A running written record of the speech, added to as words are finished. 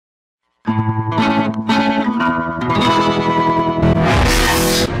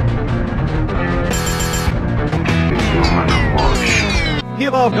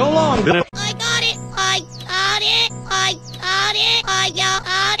Yebbob, go long. I got it! I got it! I got it! I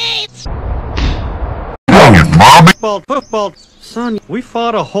got it! Football. Son, we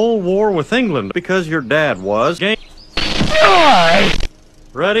fought a whole war with England because your dad was game.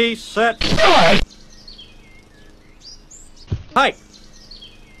 Ready, set. Hi.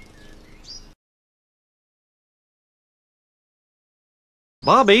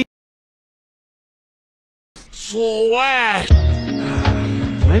 Bobby. Slash.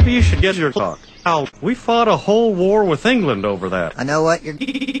 Maybe you should get your talk. Al, we fought a whole war with England over that. I know what you're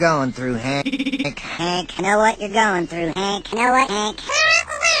going through, Hank. Hank, I know what you're going through, Hank. I know what, Hank.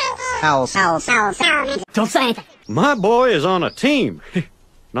 Owls. Don't say anything. My boy is on a team.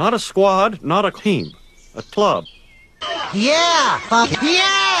 Not a squad, not a team. A club. Yeah!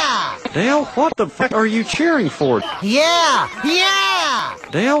 Yeah! Dale, what the fuck are you cheering for? Yeah! Yeah!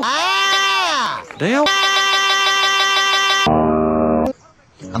 Dale? Ah! Dale?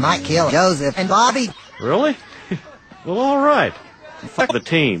 I might kill Joseph and Bobby. Really? Well, all right. Fuck the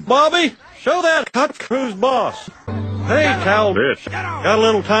team. Bobby, show that cut who's boss. Hey, cow bitch. Got a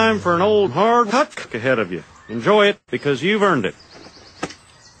little time for an old hard cut ahead of you. Enjoy it, because you've earned it.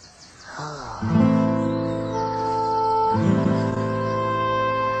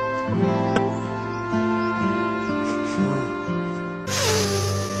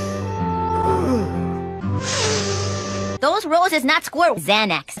 Those roses, not squirt.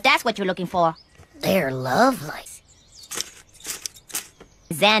 Xanax. That's what you're looking for. They're lovely.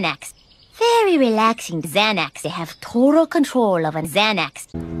 Xanax. Very relaxing. Xanax. They have total control of a Xanax.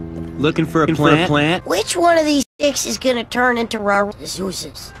 Looking for a plant? Which one of these sticks is gonna turn into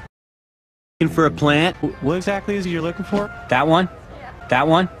roses? Looking for a plant? What exactly is it you're looking for? That one? That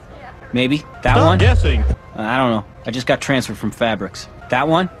one? Maybe? That Stop one? guessing. I don't know. I just got transferred from fabrics. That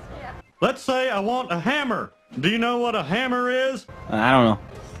one? Let's say I want a hammer. Do you know what a hammer is? I don't know.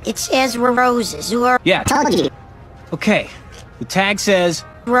 It says roses. Yeah. Told you. Okay. The tag says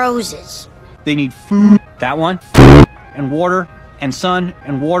Roses. they need food. That one? And water. And sun.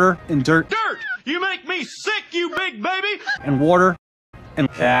 And water. And dirt. Dirt! You make me sick, you big baby! And water. And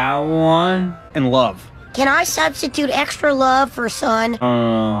that one. And love. Can I substitute extra love for sun?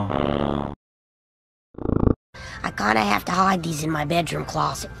 No. I kinda have to hide these in my bedroom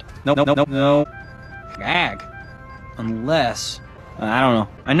closet. No. Ag. Unless... I don't know.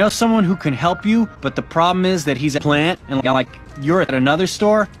 I know someone who can help you, but the problem is that he's a plant, and like, you're at another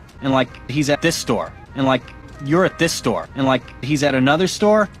store, and like, he's at this store, and like, you're at this store, and like, he's at another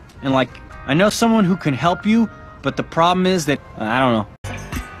store, and like, I know someone who can help you, but the problem is that... I don't know.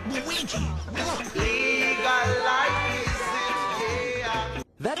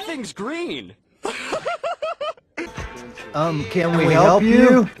 That thing's green. Can we help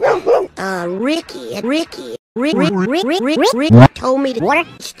you? Ricky told me to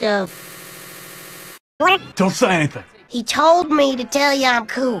stuff. Don't say anything. He told me to tell you I'm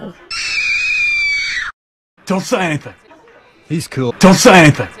cool. Don't say anything. He's cool. Don't say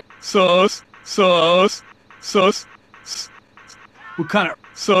anything. Sauce. What kind of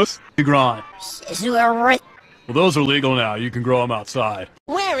sauce you growing? Wearing Well, those are legal now. You can grow them outside.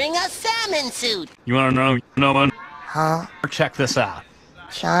 a salmon suit. You want to know one? Huh? Check this out.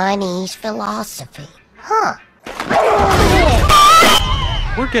 Chinese philosophy. Huh.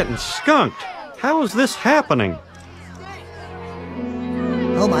 We're getting skunked. How is this happening?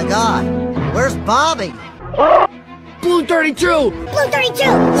 Oh my God. Where's Bobby? Blue 32! Blue 32!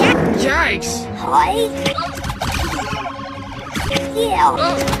 Yikes! Hi. Yeah.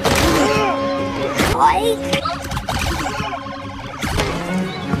 Hi.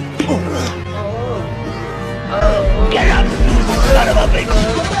 Get up! Son of a bitch!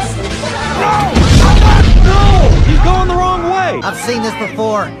 No! He's going the wrong way! I've seen this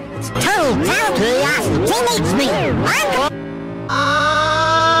before. Two curiosity teenage me.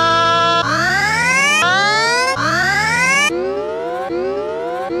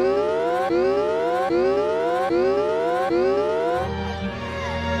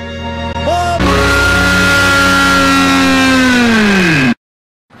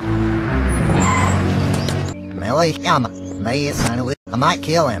 I might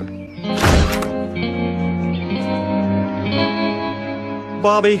kill him.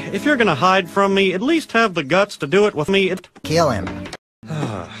 Bobby, if you're gonna hide from me, at least have the guts to do it with me. Kill him.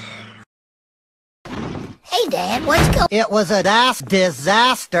 Hey, Dad, what's going on? It was a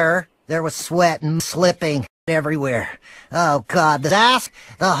disaster. There was sweat and slipping everywhere. Oh God, the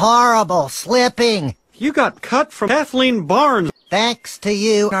horrible slipping. You got cut from Kathleen Barnes. Thanks to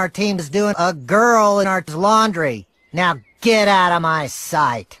you, our team is doing a girl in our laundry. Now get out of my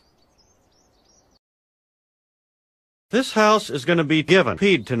sight. This house is going to be given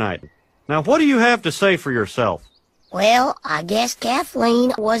peed tonight. Now, what do you have to say for yourself? Well, I guess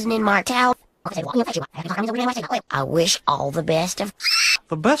Kathleen wasn't in my towel. I wish all the best of...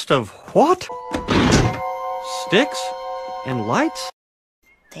 The best of what? Sticks? And lights?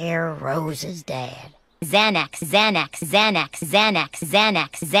 They're Rose's dad. Xanax, Xanax, Xanax, Xanax,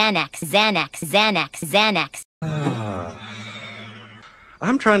 Xanax, Xanax, Xanax, Xanax, Xanax.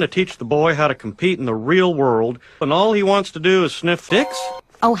 I'm trying to teach the boy how to compete in the real world, and all he wants to do is sniff sticks?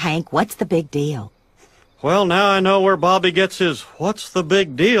 Oh, Hank, what's the big deal? Well, now I know where Bobby gets his what's the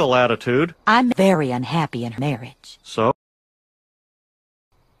big deal attitude. I'm very unhappy in her marriage. So?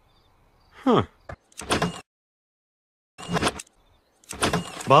 Huh.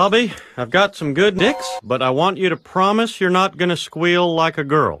 Bobby, I've got some good sticks, but I want you to promise you're not going to squeal like a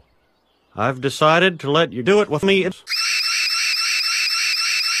girl. I've decided to let you do it with me.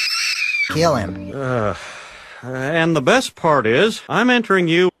 Kill him. And the best part is, I'm entering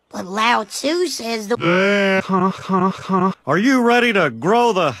you. But Lao Tzu says the... Are you ready to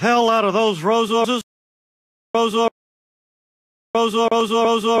grow the hell out of those roses? Rosa.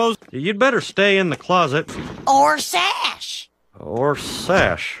 You'd better stay in the closet. Or sash. Or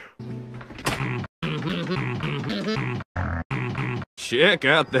sash. Check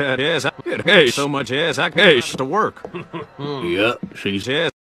out that ass. Hey, so much ass I can't to work. Yeah, she's ass.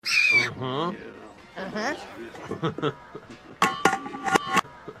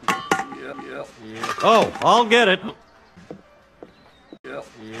 Oh, I'll get it.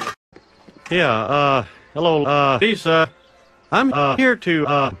 Yeah, hello, Lisa. I'm here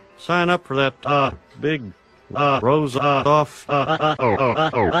to sign up for that big rose off.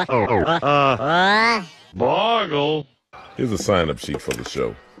 Boggle. Here's a sign-up sheet for the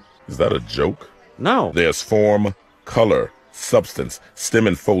show. Is that a joke? No. There's form, color, substance, stem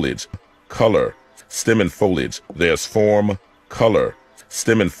and foliage. Color, stem and foliage. There's form, color,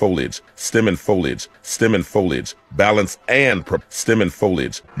 stem and foliage, stem and foliage, stem and foliage, balance and stem and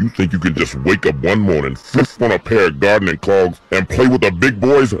foliage. You think you can just wake up one morning, flip on a pair of gardening clogs, and play with the big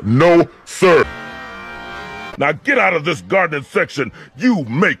boys? No, sir. Now get out of this gardening section. You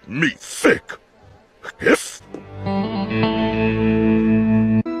make me sick. Hiss.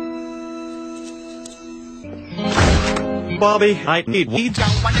 Bobby, I need weeds.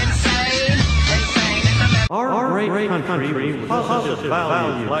 Our great country possesses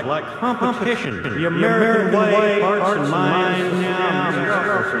values like competition, the American way, hearts and minds.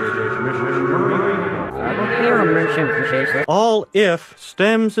 All if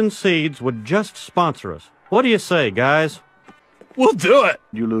stems and seeds would just sponsor us. What do you say, guys? We'll do it.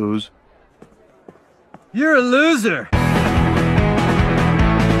 You lose. You're a loser.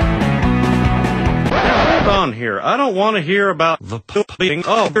 Hold on here. I don't want to hear about the being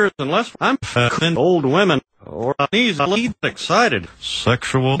others unless I'm fucking old women or easily excited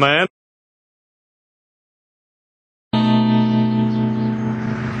sexual man.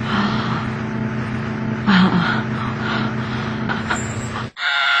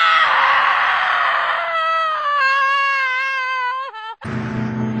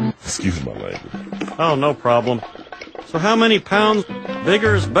 Excuse my language. Oh, no problem. So how many pounds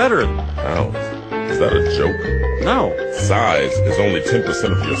bigger is better? Pounds? Is that a joke? No. Size is only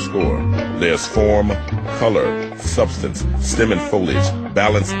 10% of your score. There's form, color, substance, stem and foliage,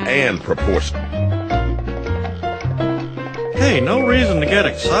 balance and proportion. Hey, no reason to get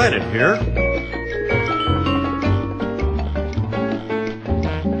excited here.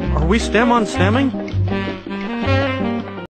 Are we stem on stemming?